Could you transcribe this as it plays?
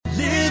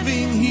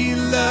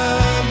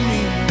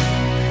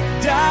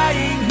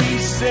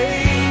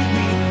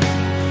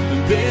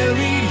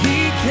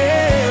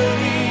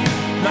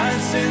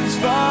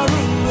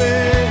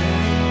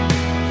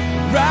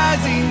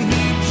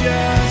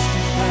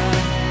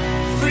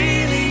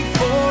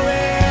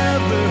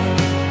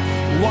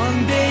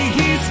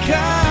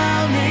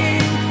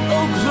coming,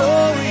 oh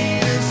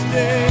glorious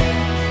day,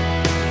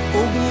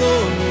 oh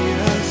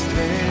glorious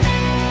day.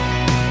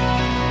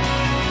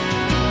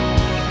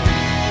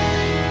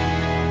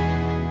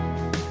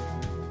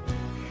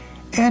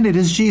 And it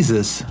is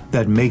Jesus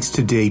that makes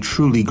today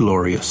truly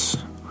glorious.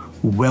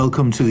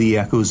 Welcome to the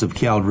Echoes of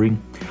Calvary,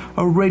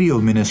 a radio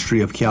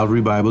ministry of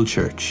Calvary Bible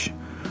Church.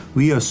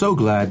 We are so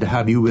glad to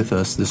have you with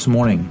us this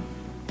morning.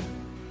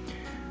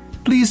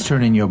 Please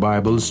turn in your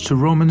Bibles to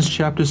Romans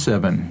chapter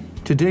 7.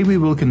 Today we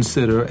will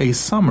consider a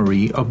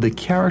summary of the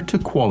character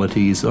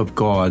qualities of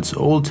God's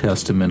Old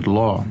Testament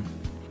law.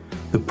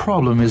 The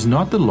problem is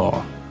not the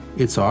law,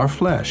 it's our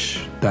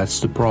flesh that's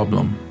the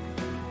problem.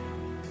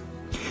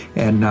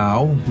 And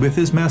now, with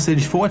his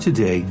message for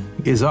today,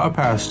 is our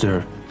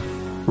pastor,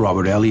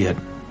 Robert Elliott.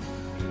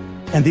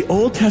 And the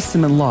Old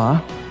Testament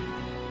law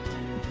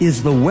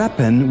is the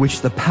weapon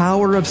which the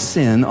power of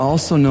sin,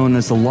 also known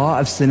as the law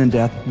of sin and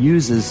death,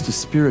 uses to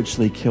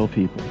spiritually kill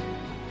people.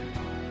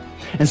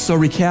 And so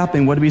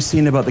recapping, what have we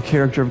seen about the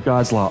character of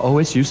God's law? Oh,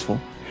 it's useful,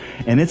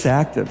 and it's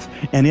active,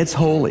 and it's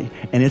holy,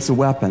 and it's a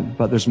weapon,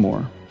 but there's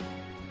more.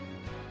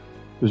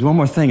 There's one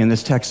more thing in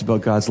this text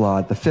about God's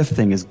law. The fifth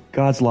thing is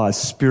God's law is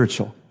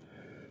spiritual.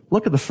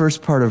 Look at the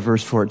first part of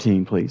verse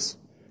 14, please.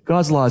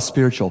 God's law is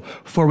spiritual.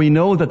 For we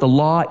know that the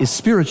law is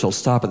spiritual.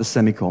 Stop at the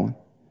semicolon.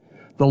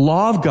 The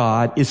law of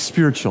God is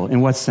spiritual.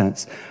 In what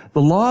sense?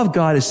 The law of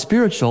God is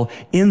spiritual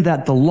in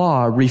that the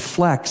law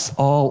reflects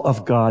all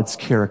of God's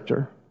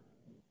character.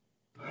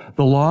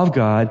 The law of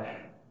God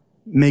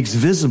makes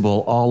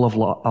visible all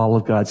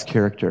of God's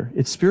character.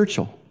 It's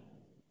spiritual.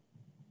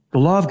 The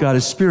law of God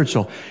is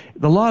spiritual.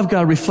 The law of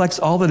God reflects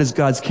all that is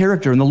God's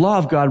character, and the law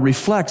of God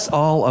reflects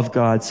all of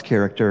God's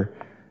character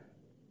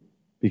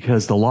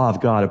because the law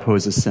of God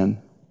opposes sin.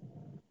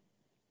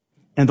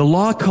 And the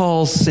law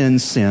calls sin,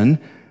 sin.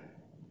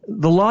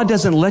 The law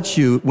doesn't let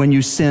you, when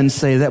you sin,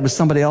 say that was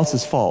somebody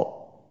else's fault.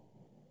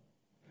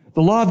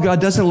 The law of God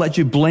doesn't let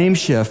you blame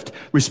shift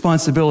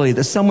responsibility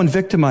that someone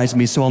victimized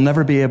me so I'll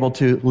never be able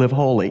to live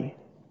holy.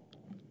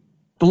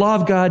 The law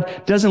of God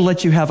doesn't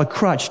let you have a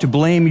crutch to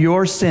blame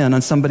your sin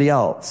on somebody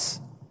else.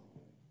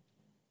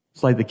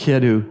 It's like the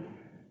kid who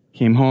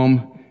came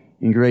home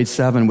in grade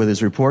 7 with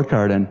his report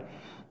card, and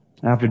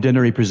after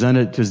dinner he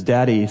presented it to his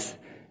daddy,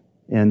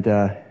 and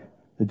the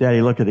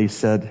daddy looked at it, he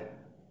said,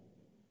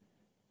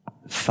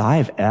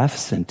 5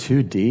 F's and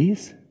 2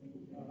 D's?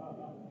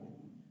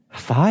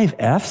 5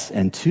 F's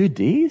and 2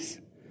 D's?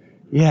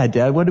 Yeah,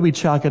 Dad, what do we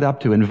chalk it up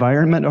to?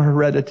 Environment or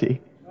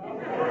heredity?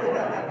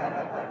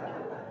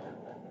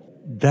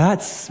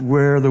 That's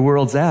where the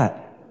world's at.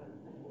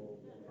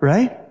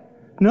 Right?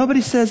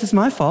 Nobody says it's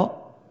my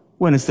fault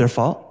when it's their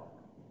fault.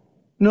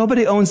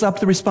 Nobody owns up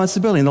to the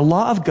responsibility. And the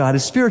law of God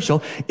is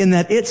spiritual in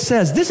that it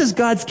says this is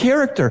God's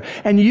character,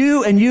 and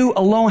you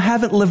alone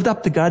haven't lived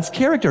up to God's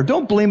character.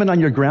 Don't blame it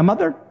on your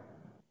grandmother.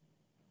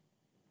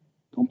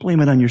 Don't blame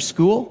it on your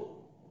school.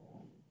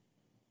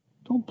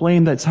 Don't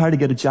blame that it's hard to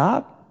get a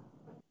job.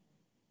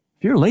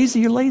 If you're lazy,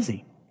 you're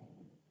lazy.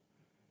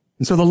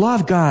 And so the law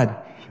of God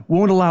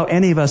won't allow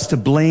any of us to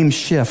blame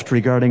shift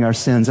regarding our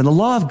sins. And the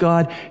law of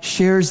God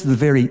shares the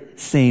very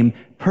same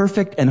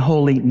perfect and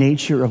holy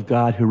nature of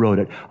God who wrote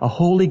it. A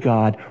holy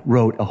God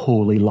wrote a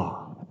holy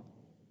law.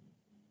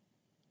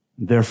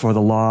 Therefore,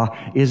 the law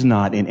is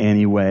not in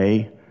any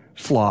way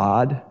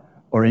flawed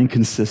or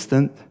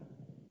inconsistent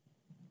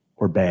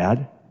or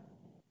bad.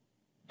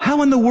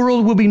 How in the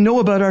world will we know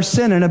about our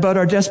sin and about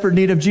our desperate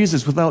need of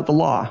Jesus without the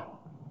law?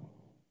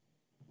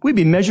 We'd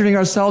be measuring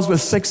ourselves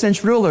with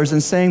 6-inch rulers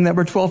and saying that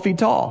we're 12 feet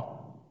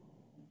tall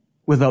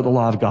without the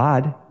law of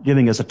God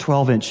giving us a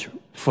 12-inch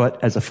foot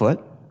as a foot.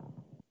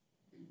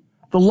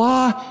 The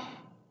law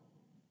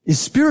is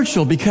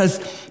spiritual because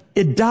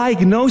it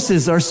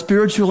diagnoses our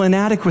spiritual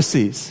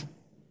inadequacies.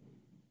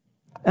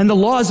 And the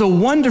law is a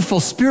wonderful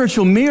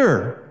spiritual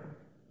mirror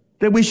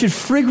that we should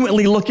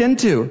frequently look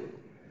into.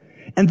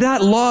 And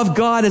that law of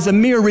God as a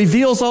mirror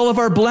reveals all of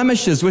our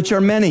blemishes, which are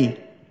many.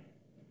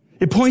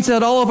 It points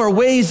out all of our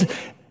ways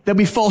that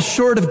we fall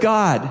short of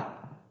God.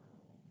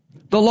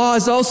 The law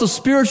is also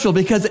spiritual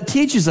because it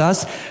teaches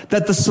us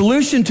that the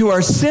solution to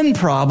our sin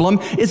problem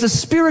is a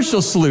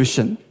spiritual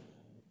solution.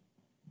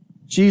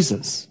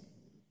 Jesus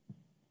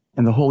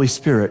and the Holy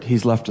Spirit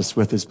He's left us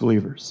with as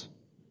believers.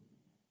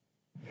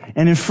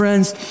 And in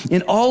friends,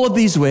 in all of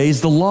these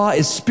ways, the law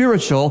is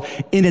spiritual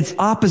in its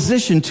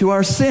opposition to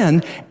our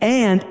sin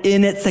and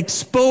in its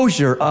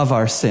exposure of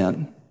our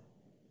sin.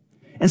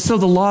 And so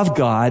the law of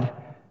God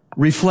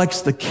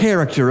reflects the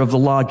character of the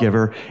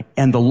lawgiver,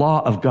 and the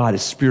law of God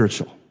is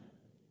spiritual.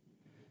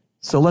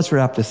 So let's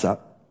wrap this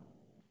up.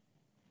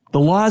 The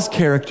law's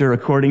character,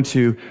 according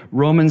to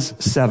Romans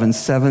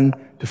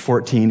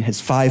 7:7-14, is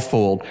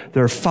fivefold.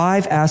 There are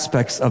 5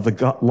 aspects of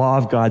the law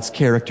of God's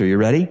character. You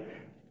ready?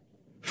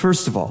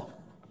 First of all,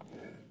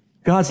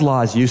 God's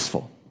law is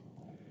useful.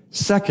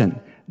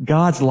 Second,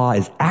 God's law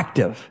is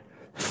active.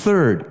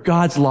 Third,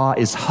 God's law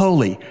is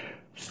holy.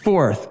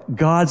 Fourth,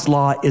 God's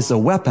law is a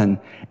weapon.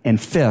 And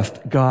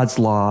fifth, God's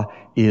law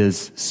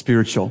is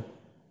spiritual.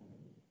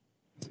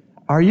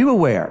 Are you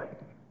aware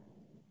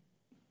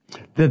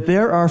that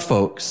there are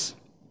folks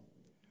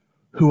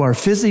who are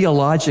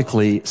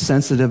physiologically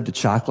sensitive to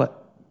chocolate?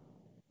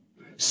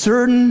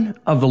 Certain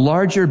of the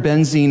larger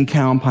benzene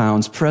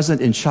compounds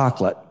present in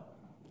chocolate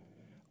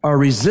are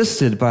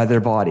resisted by their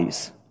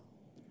bodies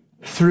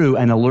through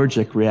an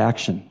allergic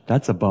reaction.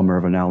 That's a bummer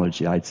of an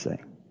allergy, I'd say.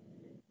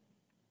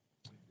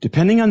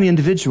 Depending on the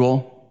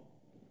individual,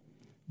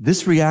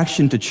 this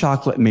reaction to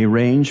chocolate may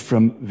range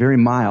from very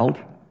mild,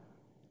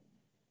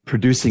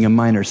 producing a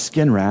minor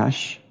skin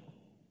rash,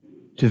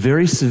 to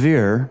very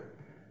severe,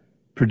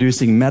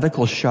 producing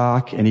medical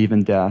shock and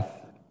even death.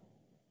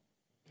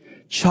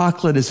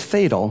 Chocolate is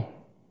fatal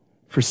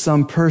for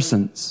some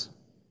persons,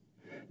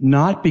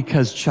 not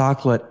because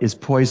chocolate is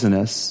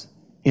poisonous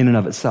in and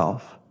of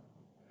itself,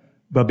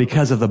 but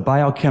because of the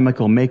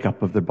biochemical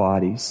makeup of their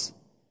bodies.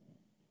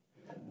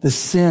 The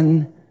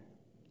sin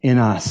in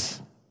us,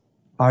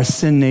 our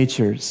sin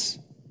natures,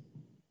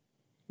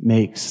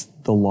 makes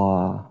the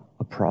law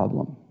a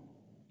problem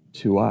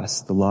to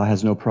us. The law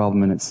has no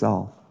problem in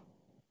itself.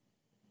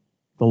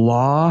 The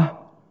law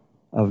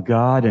of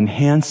God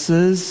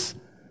enhances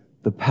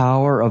the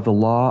power of the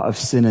law of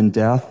sin and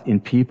death in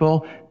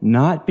people,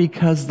 not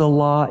because the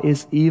law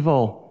is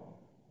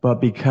evil, but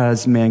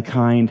because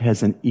mankind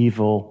has an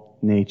evil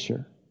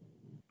nature.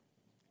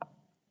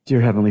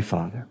 Dear Heavenly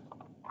Father,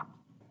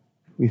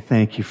 we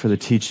thank you for the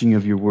teaching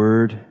of your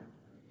word.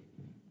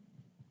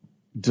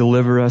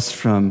 Deliver us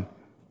from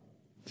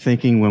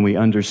thinking when we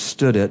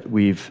understood it,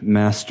 we've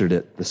mastered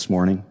it this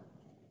morning.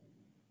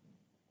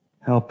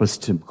 Help us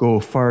to go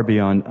far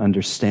beyond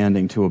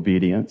understanding to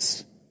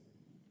obedience.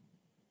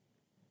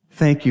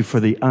 Thank you for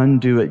the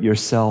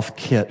undo-it-yourself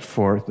kit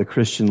for the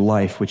Christian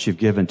life which you've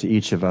given to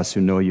each of us who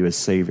know you as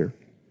Savior.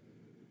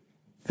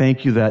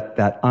 Thank you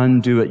that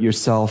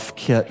undo-it-yourself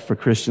kit for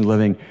Christian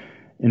living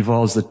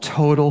involves the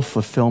total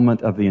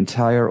fulfillment of the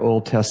entire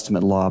Old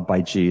Testament law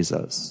by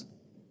Jesus.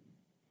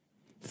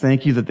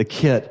 Thank you that the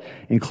kit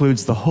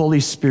includes the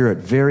Holy Spirit,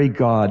 very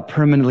God,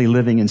 permanently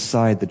living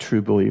inside the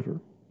true believer.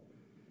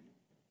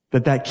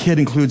 That kit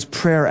includes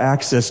prayer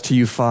access to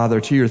you, Father,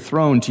 to your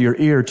throne, to your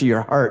ear, to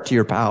your heart, to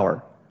your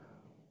power.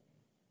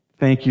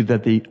 Thank you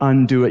that the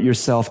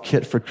undo-it-yourself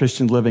kit for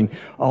Christian living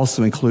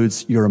also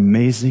includes your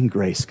amazing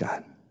grace,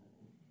 God.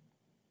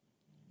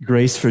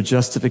 Grace for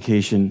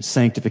justification,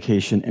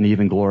 sanctification, and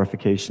even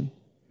glorification.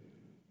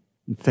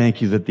 And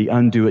thank you that the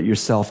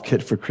undo-it-yourself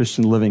kit for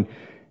Christian living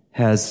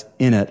has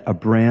in it a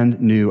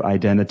brand new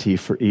identity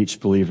for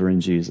each believer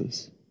in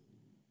Jesus.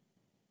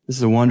 This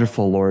is a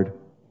wonderful, Lord.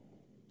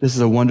 This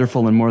is a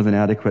wonderful and more than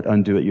adequate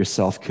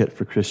undo-it-yourself kit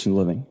for Christian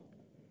living.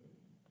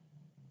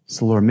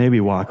 So, Lord, may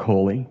we walk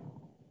holy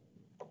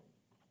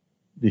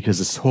because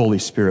this Holy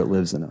Spirit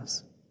lives in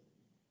us.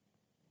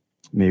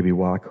 May we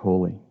walk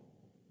holy.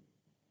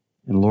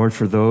 And Lord,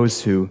 for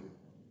those who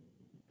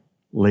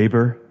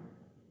labor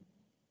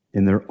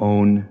in their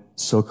own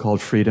so-called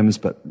freedoms,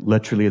 but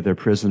literally they're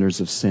prisoners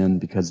of sin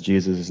because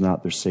Jesus is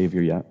not their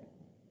Savior yet,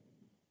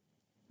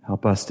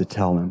 help us to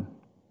tell them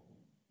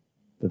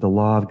that the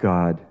law of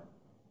God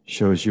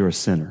shows you're a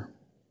sinner,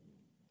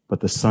 but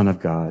the Son of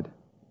God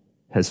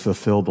has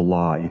fulfilled the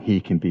law and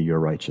He can be your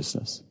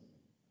righteousness.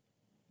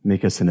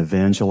 Make us an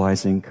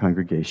evangelizing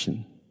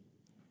congregation.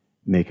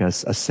 Make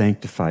us a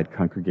sanctified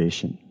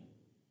congregation.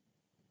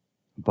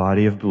 A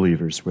body of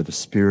believers where the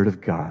Spirit of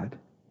God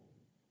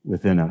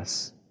within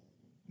us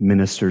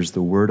ministers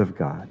the Word of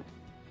God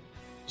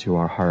to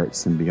our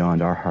hearts and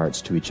beyond our hearts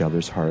to each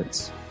other's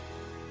hearts.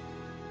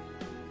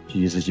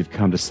 Jesus, you've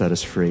come to set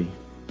us free.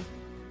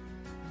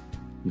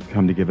 You've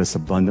come to give us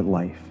abundant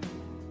life.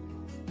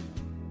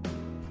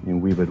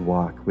 And we would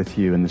walk with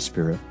you in the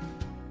Spirit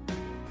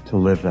to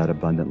live that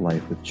abundant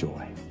life with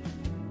joy.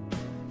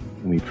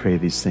 And we pray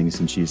these things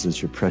in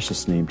Jesus, your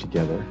precious name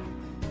together.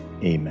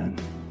 Amen.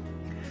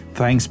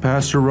 Thanks,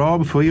 Pastor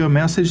Rob, for your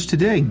message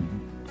today.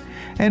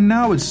 And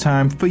now it's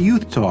time for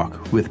Youth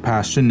Talk with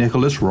Pastor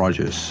Nicholas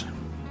Rogers.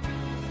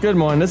 Good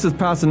morning. This is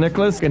Pastor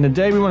Nicholas, and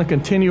today we want to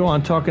continue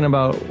on talking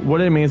about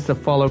what it means to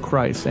follow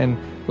Christ. And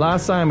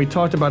last time we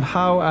talked about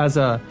how, as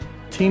a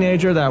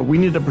teenager, that we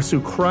need to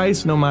pursue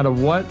Christ no matter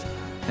what,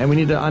 and we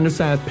need to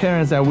understand as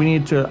parents that we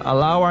need to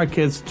allow our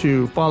kids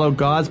to follow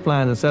God's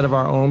plans instead of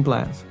our own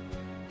plans.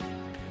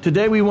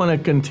 Today we want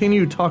to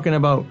continue talking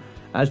about,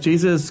 as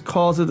Jesus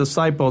calls his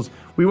disciples,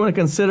 we want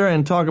to consider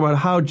and talk about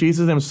how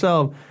Jesus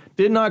himself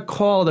did not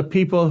call the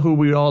people who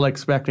we all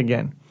expect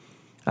again.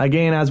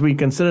 Again, as we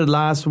considered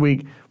last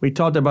week, we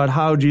talked about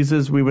how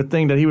Jesus, we would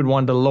think that he would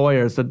want the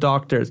lawyers, the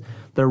doctors,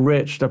 the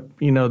rich,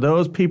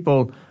 those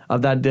people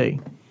of that day.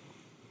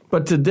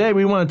 But today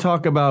we want to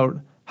talk about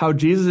how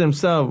Jesus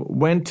himself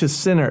went to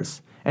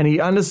sinners, and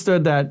he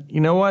understood that, you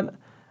know what?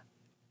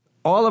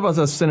 All of us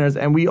are sinners,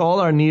 and we all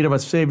are in need of a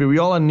Savior. We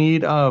all are in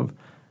need of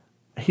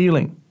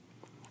healing.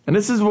 And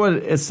this is what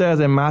it says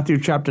in Matthew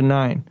chapter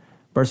 9,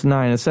 verse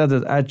 9. It says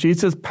that as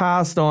Jesus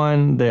passed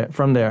on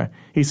from there,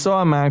 he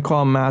saw a man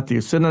called Matthew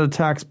sitting at a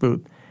tax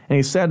booth, and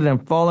he said to him,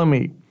 "Follow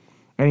me."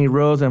 And he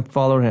rose and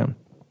followed him.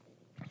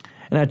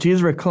 And as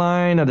Jesus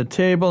reclined at the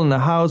table in the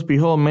house,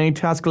 behold, many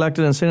tax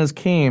collectors and sinners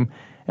came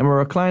and were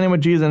reclining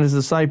with Jesus and his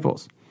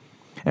disciples.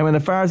 And when the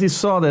Pharisees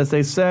saw this,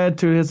 they said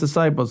to his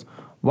disciples,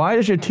 "Why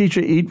does your teacher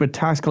eat with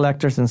tax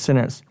collectors and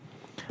sinners?"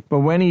 But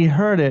when he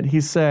heard it,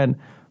 he said,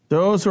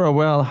 "Those who are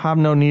well have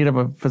no need of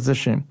a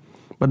physician,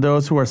 but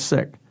those who are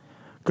sick.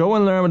 Go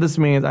and learn what this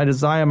means. I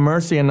desire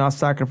mercy and not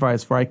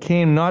sacrifice, for I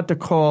came not to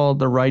call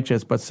the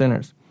righteous, but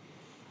sinners."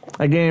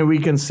 Again, we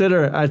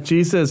consider as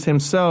Jesus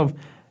himself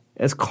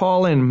is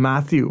calling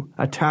Matthew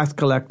a tax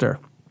collector,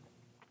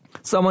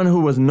 someone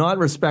who was not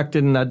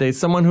respected in that day,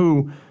 someone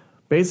who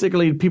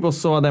basically people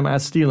saw them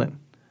as stealing.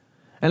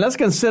 And let's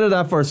consider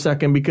that for a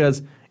second,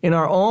 because in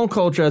our own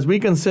culture, as we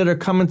consider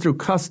coming through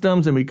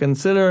customs and we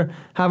consider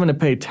having to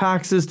pay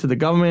taxes to the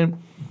government,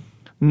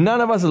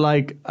 none of us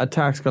like a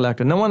tax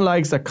collector. No one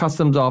likes a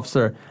customs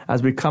officer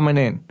as we're coming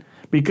in,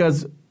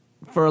 because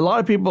for a lot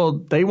of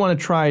people, they want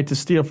to try to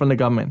steal from the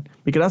government,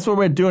 because that's what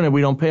we're doing if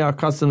we don't pay our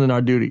customs and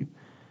our duty.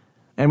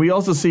 And we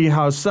also see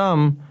how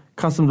some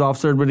customs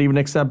officers would even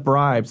accept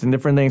bribes and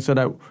different things so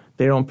that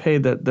they don't pay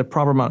the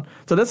proper amount.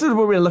 So this is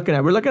what we're looking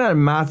at. We're looking at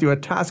Matthew, a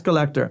tax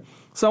collector,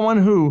 someone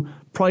who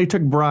probably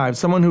took bribes,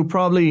 someone who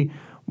probably,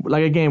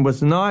 like again,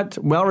 was not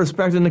well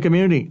respected in the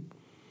community.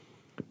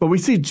 But we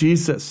see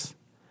Jesus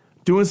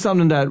doing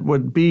something that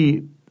would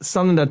be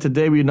something that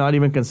today we would not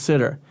even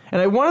consider. And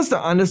I want us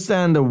to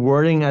understand the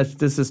wording as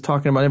this is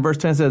talking about. In verse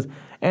 10 it says,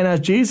 "And as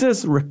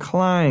Jesus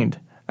reclined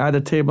at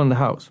the table in the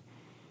house."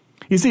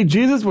 You see,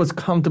 Jesus was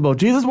comfortable.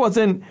 Jesus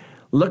wasn't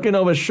looking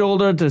over his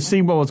shoulder to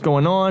see what was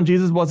going on.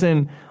 Jesus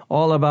wasn't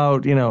all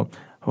about,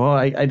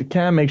 I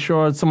can't make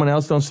sure someone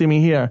else don't see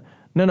me here.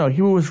 No,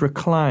 he was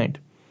reclined.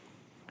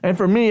 And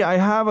for me, I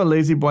have a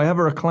lazy boy. I have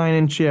a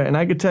reclining chair. And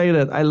I can tell you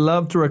that I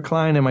love to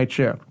recline in my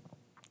chair.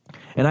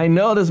 And I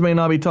know this may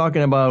not be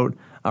talking about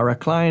a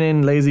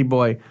reclining lazy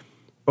boy,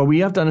 but we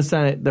have to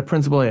understand the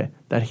principle here,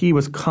 that he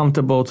was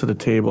comfortable to the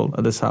table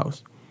of this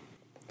house.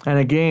 And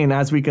again,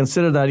 as we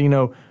consider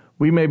that,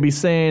 we may be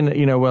saying,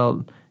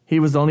 well, he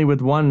was only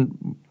with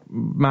one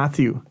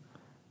Matthew.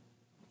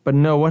 But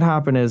no, what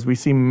happened is we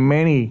see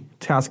many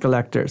tax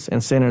collectors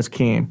and sinners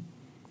came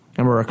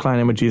and were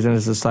reclining with Jesus and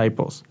his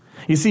disciples.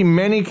 You see,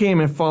 many came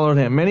and followed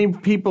him. Many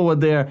people were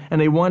there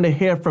and they wanted to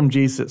hear from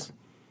Jesus.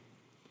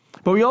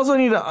 But we also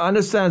need to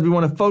understand, we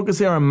want to focus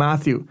here on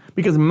Matthew,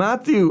 because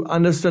Matthew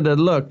understood that,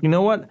 look, you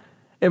know what?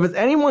 If it's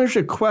anyone who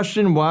should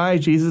question why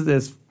Jesus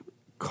is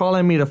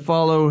calling me to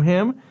follow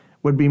him,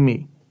 would be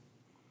me.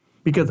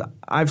 Because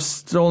I've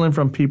stolen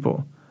from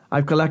people.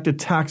 I've collected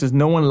taxes.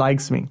 No one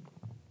likes me.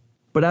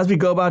 But as we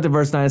go back to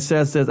verse 9, it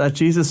says this, as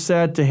Jesus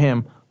said to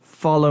him,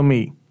 "Follow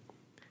me,"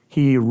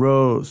 he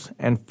rose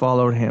and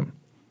followed him.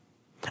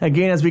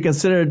 Again, as we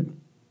considered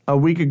a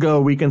week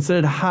ago, we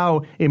considered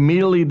how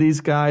immediately these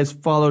guys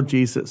followed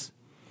Jesus.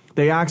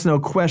 They asked no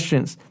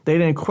questions. They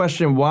didn't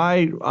question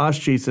why us,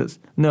 Jesus.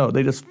 No,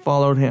 they just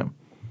followed him.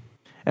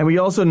 And we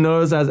also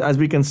notice as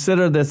we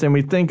consider this and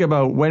we think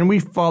about when we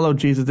follow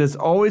Jesus, there's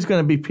always going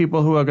to be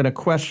people who are going to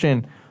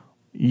question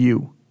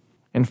you.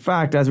 In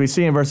fact, as we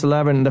see in verse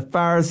 11, the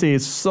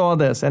Pharisees saw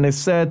this and they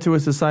said to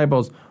his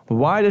disciples,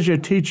 "Why does your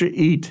teacher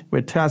eat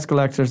with tax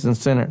collectors and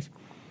sinners?"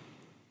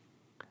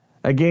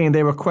 Again,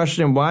 they were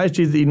questioning, why is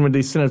Jesus eating with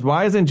these sinners?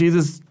 Why isn't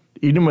Jesus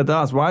eating with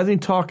us? Why isn't he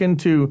talking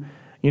to,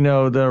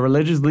 the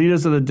religious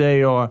leaders of the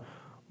day? Or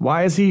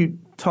why is he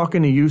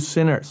talking to you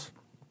sinners?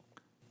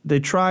 They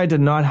tried to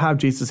not have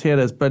Jesus hear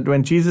this, but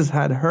when Jesus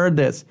had heard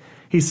this,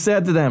 he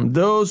said to them,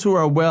 "Those who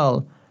are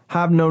well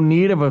have no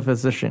need of a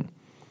physician,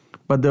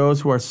 but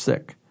those who are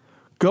sick.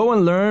 Go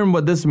and learn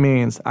what this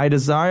means. I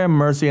desire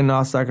mercy and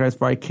not sacrifice,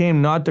 for I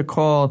came not to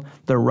call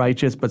the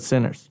righteous, but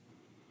sinners."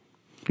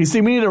 You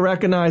see, we need to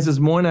recognize this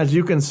morning as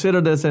you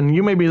consider this, and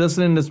you may be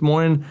listening this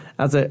morning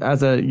as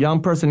a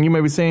young person, you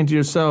may be saying to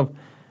yourself,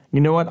 "You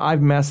know what?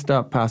 I've messed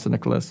up, Pastor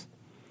Nicholas.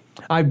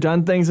 I've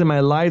done things in my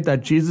life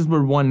that Jesus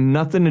would want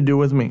nothing to do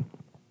with me."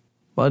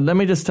 Well, let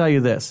me just tell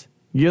you this.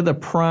 You're the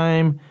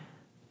prime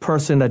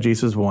person that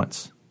Jesus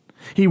wants.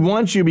 He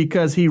wants you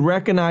because he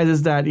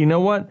recognizes that, you know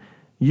what?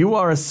 You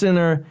are a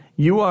sinner.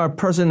 You are a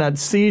person that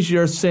sees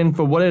your sin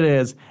for what it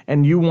is,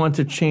 and you want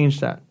to change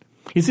that.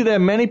 You see, there are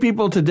many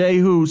people today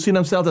who see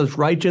themselves as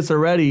righteous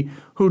already,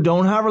 who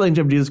don't have a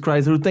relationship with Jesus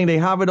Christ, who think they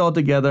have it all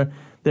together.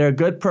 They're a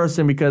good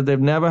person because they've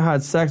never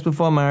had sex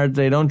before marriage,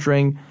 they don't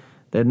drink,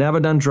 they've never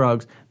done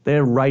drugs.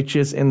 They're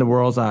righteous in the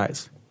world's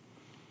eyes.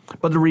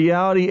 But the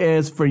reality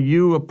is, for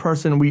you, a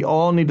person, we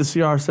all need to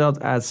see ourselves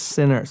as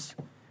sinners.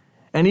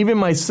 And even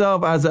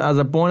myself, as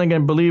a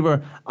born-again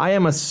believer, I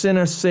am a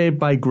sinner saved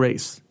by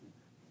grace.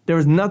 There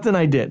was nothing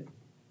I did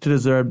to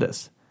deserve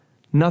this.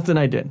 Nothing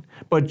I did.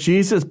 But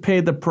Jesus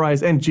paid the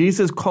price, and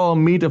Jesus called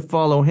me to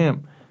follow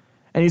him.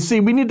 And you see,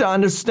 we need to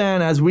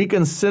understand as we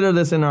consider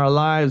this in our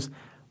lives,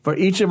 for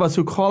each of us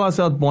who call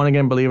ourselves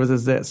born-again believers,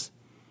 is this.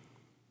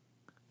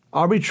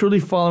 Are we truly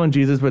following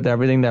Jesus with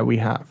everything that we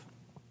have?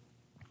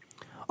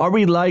 Are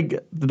we like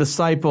the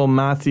disciple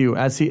Matthew,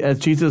 as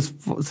Jesus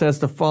says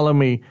to follow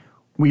me,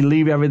 we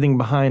leave everything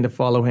behind to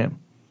follow him?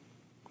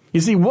 You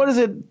see, what is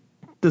it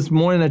this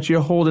morning that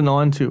you're holding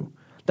on to?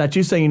 that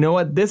you say, you know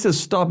what, this is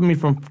stopping me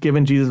from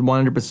giving Jesus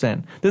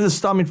 100%. This is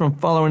stopping me from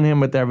following him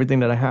with everything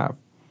that I have.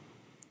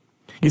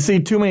 You see,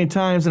 too many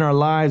times in our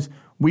lives,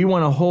 we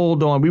want to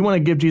hold on. We want to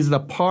give Jesus a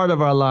part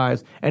of our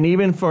lives. And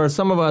even for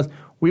some of us,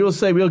 we will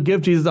say we'll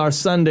give Jesus our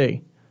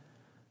Sunday.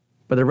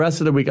 But the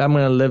rest of the week, I'm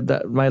going to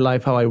live my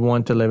life how I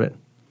want to live it.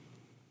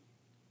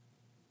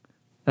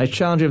 I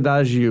challenge you, if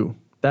that is you,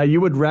 that you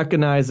would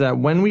recognize that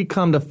when we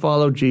come to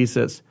follow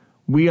Jesus,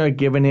 we are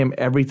giving him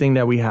everything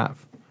that we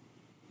have.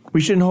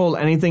 We shouldn't hold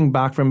anything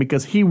back from him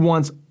because he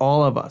wants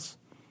all of us.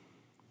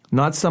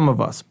 Not some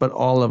of us, but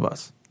all of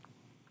us.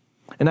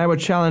 And I would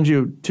challenge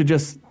you to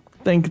just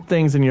think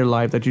things in your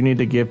life that you need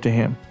to give to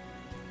him.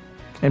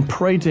 And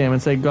pray to him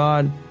and say,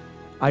 God,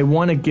 I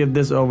want to give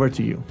this over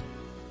to you.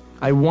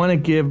 I want to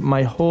give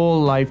my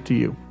whole life to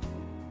you.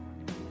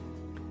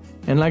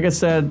 And like I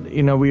said,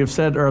 we have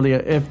said earlier,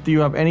 if you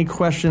have any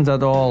questions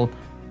at all,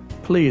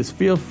 please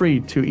feel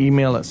free to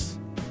email us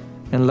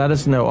and let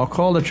us know, or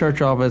call the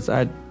church office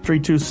at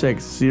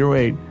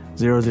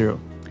 326-0800.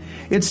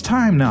 It's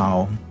time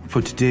now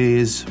for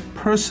today's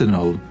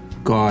personal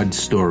God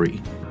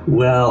story.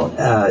 Well,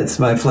 it's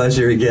my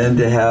pleasure again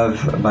to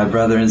have my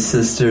brother and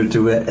sister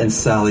DeWitt and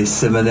Sally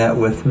Simonet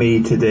with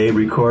me today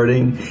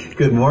recording.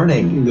 Good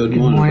morning. Good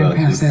morning,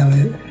 Pastor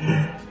Elliott.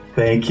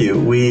 Thank you.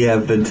 We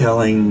have been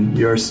telling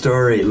your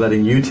story,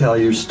 letting you tell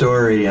your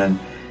story, and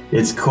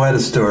it's quite a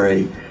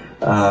story.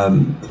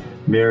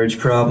 Marriage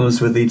problems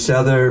with each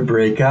other,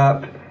 break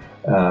up,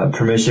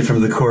 permission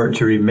from the court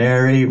to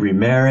remarry,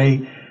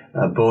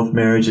 both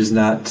marriages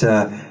not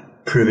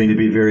proving to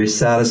be very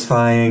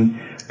satisfying,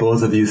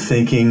 both of you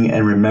thinking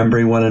and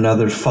remembering one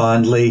another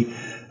fondly.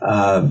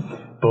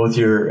 Both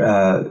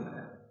your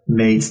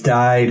mates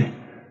died,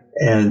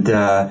 and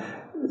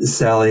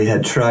Sally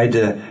had tried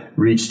to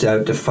reach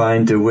out to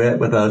find DeWitt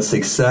without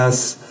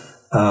success,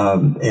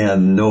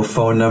 and no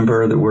phone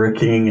number that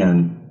working,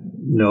 and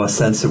no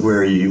sense of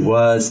where he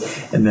was.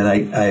 And then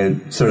I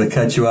sort of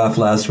cut you off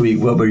last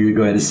week. What were you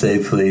going to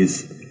say,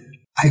 please?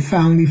 I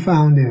finally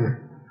found him.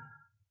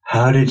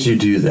 How did you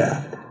do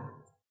that?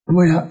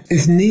 Well,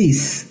 his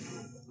niece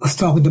was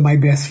talking to my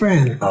best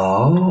friend.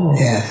 Oh.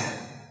 Yes.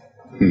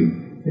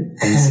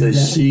 And so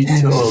she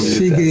told you.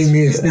 She gave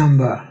me his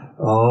number.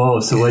 Oh,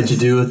 so what'd you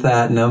do with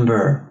that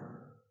number?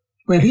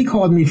 Well, he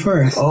called me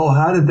first. Oh,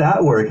 how did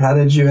that work? How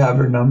did you have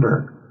her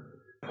number?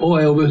 Oh,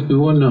 I always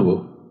do one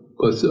number.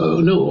 Because,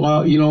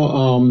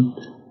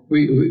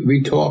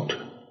 we talked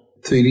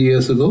 30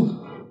 years ago.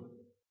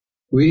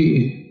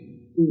 We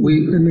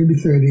maybe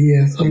 30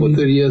 years. About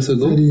 30 years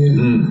ago. 30 years.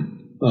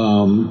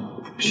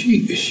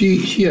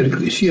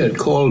 She had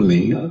called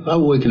me. I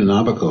was working in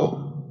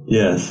Abaco.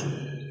 Yes.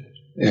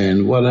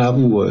 And what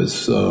happened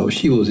was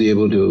she was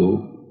able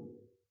to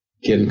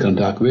get in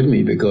contact with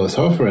me because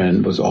her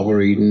friend was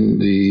operating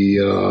the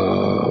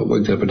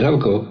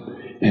Telco,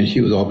 and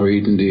she was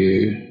operating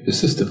the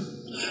system.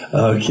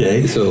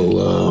 Okay. So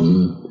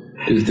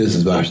this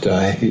is Vashti.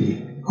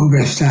 Oh,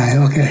 Vashti,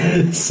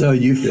 okay. So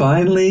you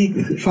finally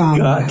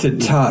got to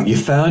talk. You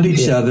found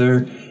each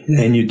other,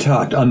 and you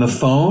talked on the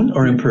phone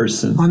or in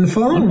person? On the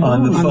phone.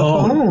 On the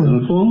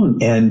phone.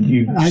 And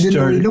you I didn't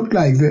know what he looked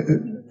like.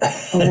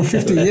 Over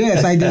 50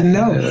 years, I didn't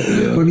know.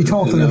 But we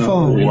talked on the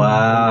phone.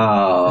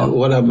 Wow.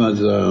 What happened was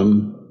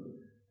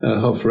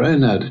her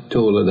friend had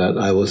told her that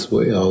I was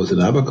in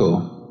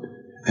Abaco.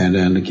 And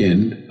then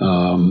again,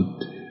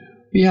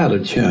 we had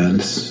a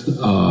chance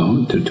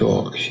to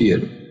talk. She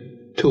had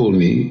told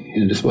me,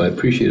 and this is what I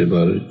appreciate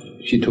about it,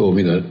 she told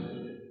me that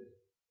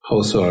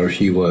how sorry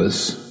she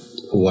was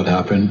for what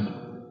happened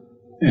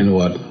and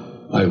what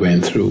I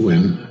went through,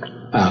 and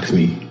asked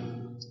me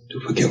to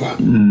forgive her.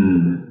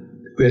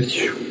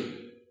 Which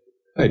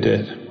I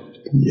did.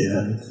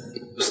 Yes.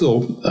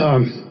 So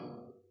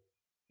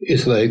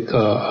it's like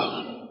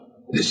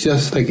it's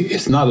just like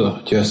it's not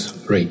a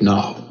just right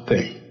now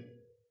thing.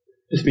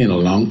 It's been a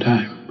long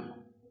time.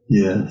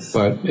 Yes.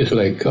 But it's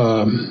like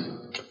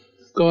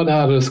God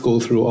had us go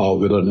through our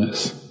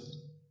wilderness.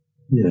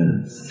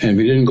 Yes. And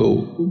we didn't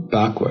go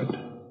backward.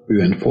 We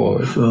went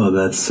forward. Oh,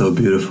 that's so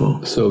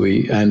beautiful. So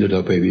we ended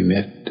up where we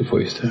met the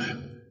first time.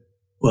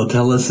 Well,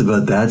 tell us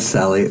about that,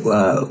 Sally.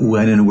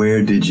 When and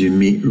where did you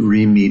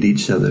re-meet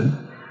each other?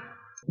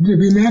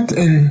 We met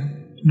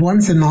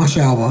once in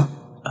Oshawa.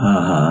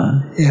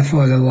 Yeah,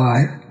 for a little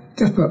while.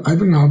 Just for, I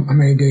don't know how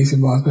many days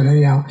it was, but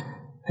anyhow.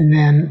 And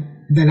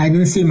then I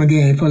didn't see him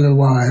again for a little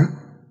while.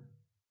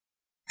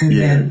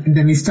 And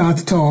then we started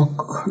to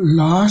talk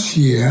last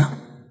year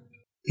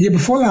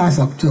before last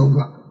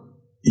October.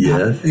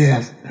 Yes.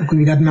 Yes, because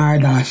we got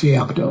married last year,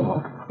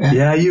 October.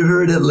 Yeah, you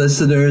heard it,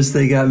 listeners.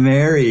 They got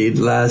married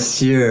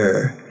last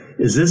year.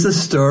 Is this a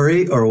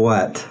story or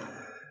what?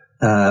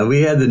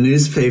 We had the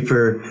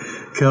newspaper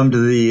come to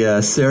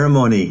the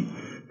ceremony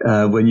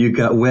when you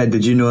got wed.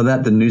 Did you know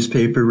that? The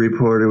newspaper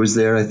reporter was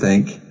there, I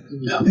think.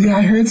 Yeah,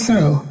 I heard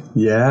so.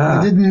 Yeah.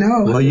 I didn't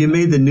know. Well, you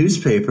made the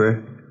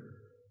newspaper.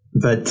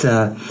 But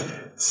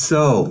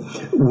so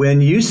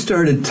when you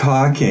started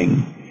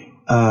talking,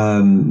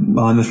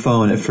 on the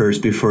phone at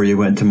first before you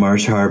went to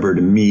Marsh Harbor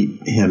to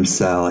meet him,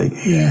 Sally.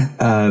 Yeah.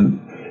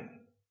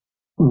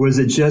 Was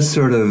it just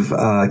sort of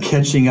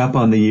catching up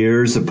on the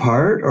years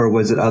apart, or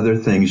was it other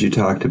things you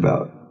talked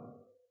about?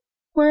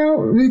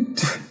 Well,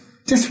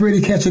 just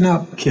really catching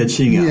up.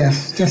 Catching up.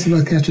 Yes, just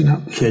about catching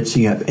up.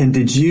 Catching up. And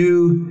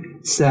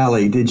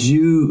Sally, did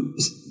you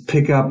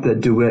pick up that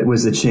DeWitt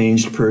was a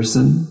changed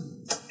person?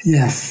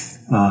 Yes.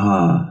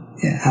 Uh-huh.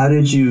 Yes. How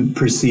did you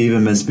perceive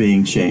him as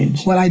being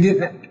changed? Well, I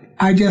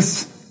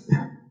just,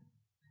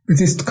 with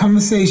this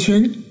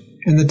conversation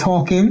and the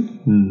talking,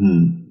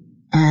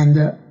 and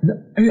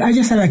I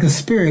just had like a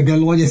spirit. The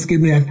Lord just gave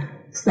me a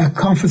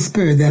comfort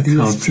spirit that he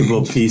was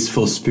comfortable, changed.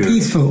 peaceful spirit.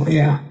 Peaceful,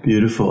 yeah.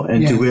 Beautiful.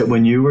 And Yeah. DeWitt,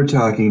 when you were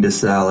talking to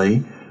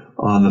Sally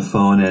on the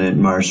phone and at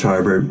Marsh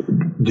Harbor,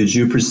 did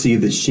you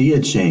perceive that she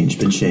had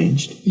been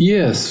changed?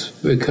 Yes,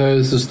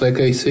 because it's like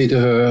I say to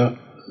her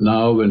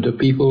now and to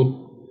people,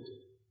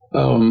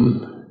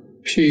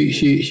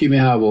 she may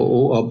have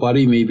a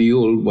body may be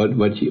old, but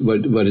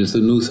it's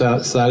the new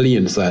Sally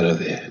inside of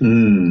there.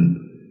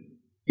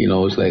 You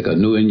know, it's like a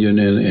new engine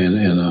and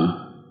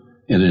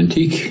an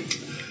antique.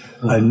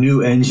 A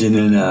new engine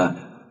in a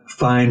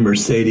fine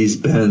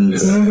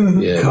Mercedes-Benz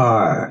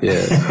car.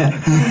 Yeah.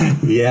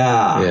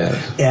 Yeah. Yeah.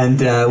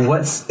 And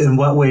in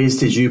what ways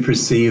did you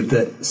perceive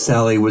that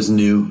Sally was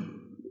new?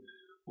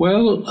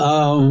 Well,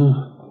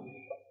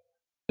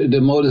 the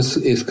motor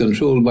is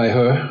controlled by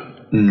her.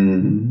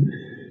 And,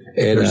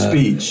 Her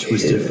speech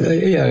was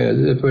different.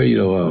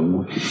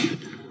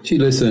 She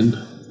listened.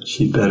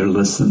 She'd better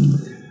listen.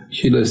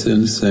 She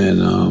listens,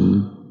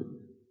 and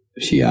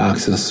she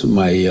asks us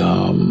my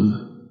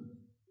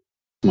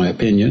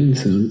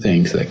opinions and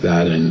things like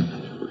that, and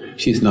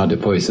she's not the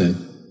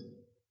person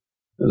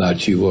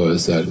that she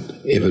was, that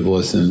if it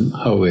wasn't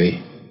her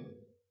way,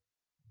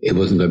 it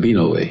wasn't going to be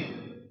no way.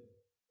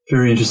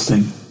 Very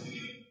interesting.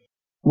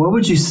 What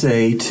would you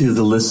say to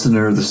the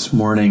listener this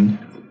morning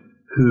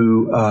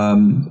who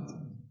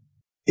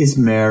is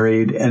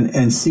married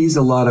and sees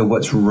a lot of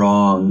what's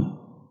wrong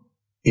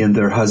in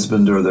their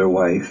husband or their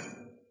wife?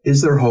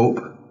 Is there hope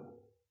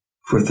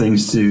for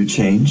things to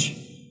change?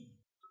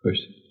 Of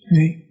course.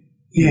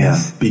 Yes. Yeah,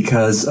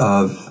 because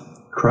of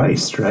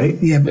Christ, right?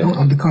 Yeah,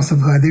 but because of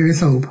her, there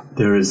is hope.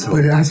 There is hope.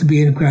 But it has to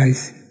be in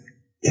Christ.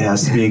 It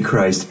has to be in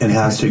Christ and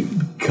has to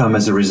come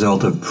as a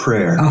result of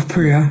prayer. Of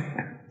prayer.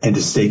 And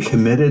to stay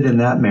committed in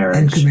that marriage.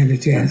 And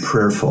committed, yes. And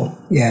prayerful.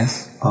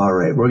 Yes. All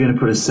right. We're going to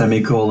put a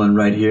semicolon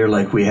right here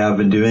like we have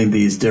been doing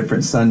these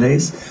different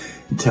Sundays.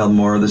 And tell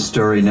more of the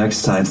story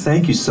next time.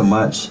 Thank you so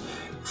much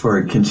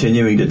for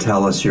continuing to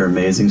tell us your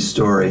amazing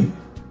story.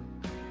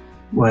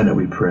 Why don't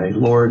we pray?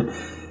 Lord,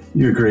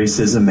 your grace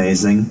is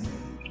amazing.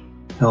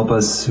 Help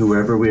us,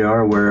 whoever we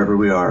are, wherever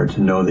we are,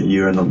 to know that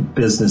you're in the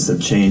business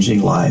of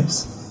changing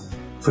lives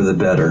for the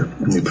better.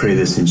 And we pray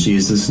this in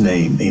Jesus'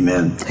 name.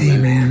 Amen.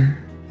 Amen.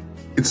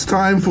 It's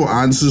time for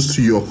answers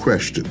to your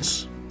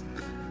questions.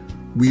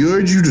 We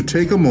urge you to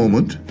take a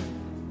moment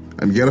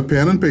and get a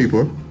pen and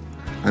paper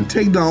and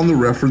take down the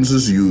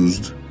references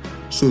used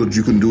so that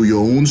you can do your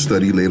own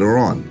study later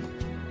on.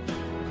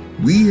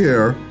 We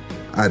here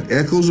at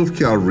Echoes of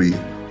Calvary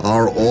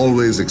are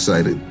always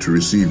excited to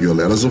receive your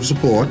letters of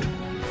support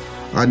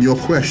and your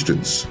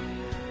questions,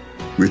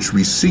 which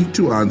we seek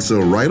to answer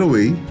right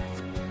away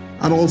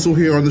and also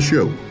here on the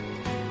show.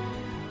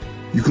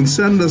 You can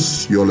send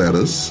us your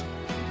letters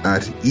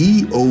at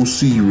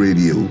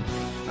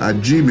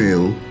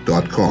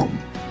eocradio@gmail.com.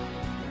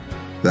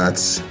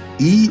 That's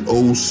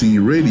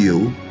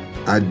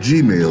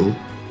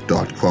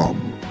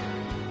eocradio@gmail.com.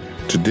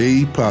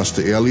 Today,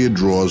 Pastor Elliot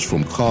draws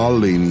from Carl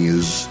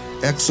Lanier's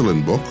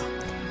excellent book,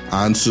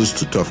 Answers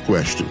to Tough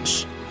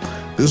Questions.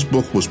 This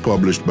book was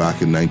published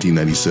back in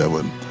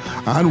 1997.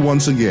 And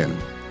once again,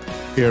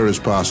 here is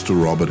Pastor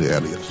Robert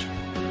Elliott.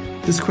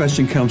 This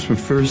question comes from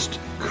 1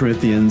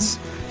 Corinthians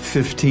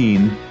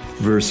 15,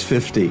 verse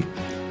 50.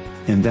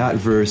 And that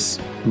verse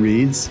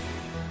reads,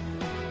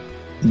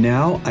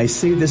 "Now I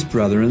say this,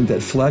 brethren,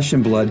 that flesh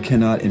and blood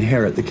cannot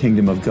inherit the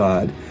kingdom of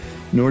God,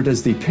 nor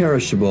does the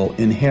perishable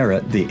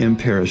inherit the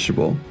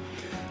imperishable."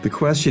 The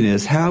question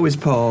is, how is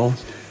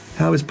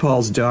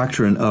Paul's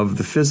doctrine of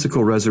the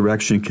physical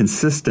resurrection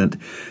consistent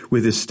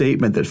with his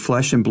statement that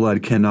flesh and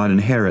blood cannot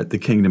inherit the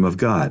kingdom of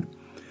God?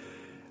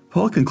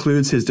 Paul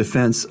concludes his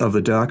defense of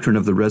the doctrine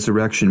of the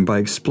resurrection by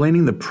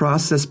explaining the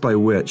process by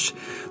which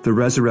the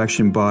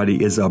resurrection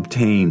body is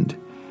obtained.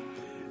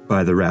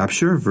 By the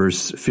rapture,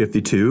 verse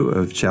 52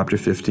 of chapter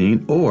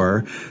 15,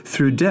 or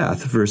through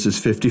death, verses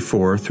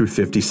 54 through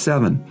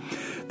 57.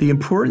 The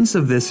importance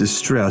of this is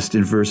stressed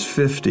in verse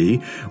 50,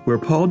 where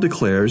Paul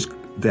declares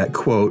that,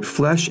 quote,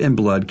 "flesh and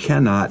blood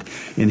cannot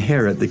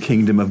inherit the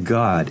kingdom of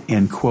God,"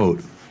 end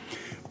quote.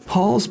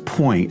 Paul's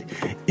point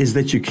is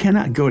that you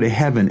cannot go to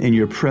heaven in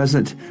your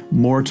present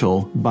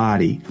mortal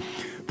body.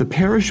 The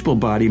perishable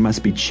body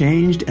must be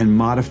changed and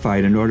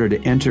modified in order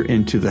to enter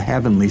into the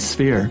heavenly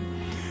sphere.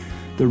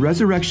 The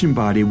resurrection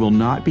body will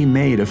not be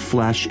made of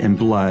flesh and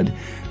blood,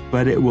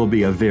 but it will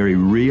be a very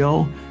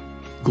real,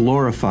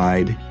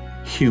 glorified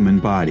human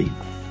body.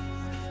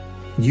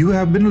 You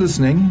have been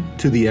listening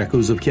to The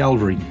Echoes of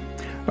Calvary,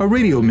 a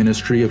radio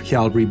ministry of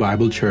Calvary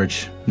Bible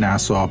Church,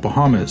 Nassau,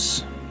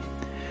 Bahamas.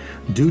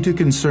 Due to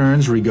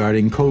concerns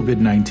regarding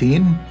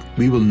COVID-19,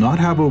 we will not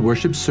have a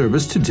worship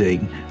service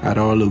today at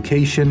our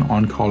location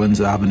on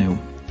Collins Avenue.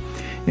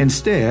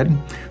 Instead,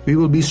 we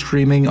will be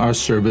streaming our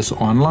service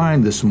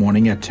online this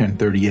morning at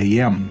 10:30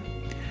 a.m.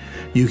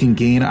 You can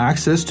gain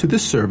access to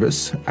this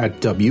service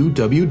at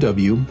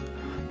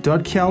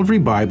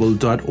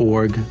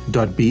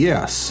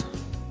www.calvarybible.org.bs,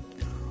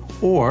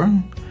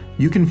 or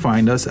you can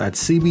find us at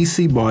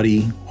CBC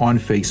Body on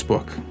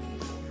Facebook.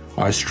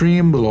 Our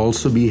stream will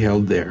also be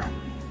held there.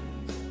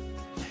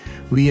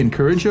 We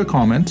encourage your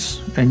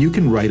comments, and you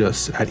can write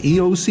us at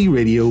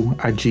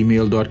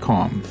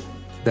eocradio@gmail.com.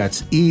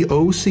 That's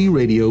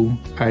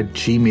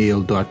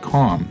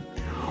eocradio@gmail.com,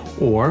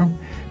 or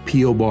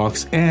P.O.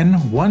 Box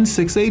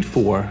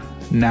N1684,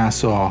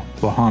 Nassau,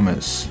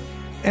 Bahamas.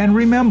 And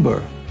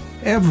remember,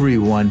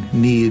 everyone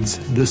needs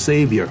the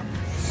Savior.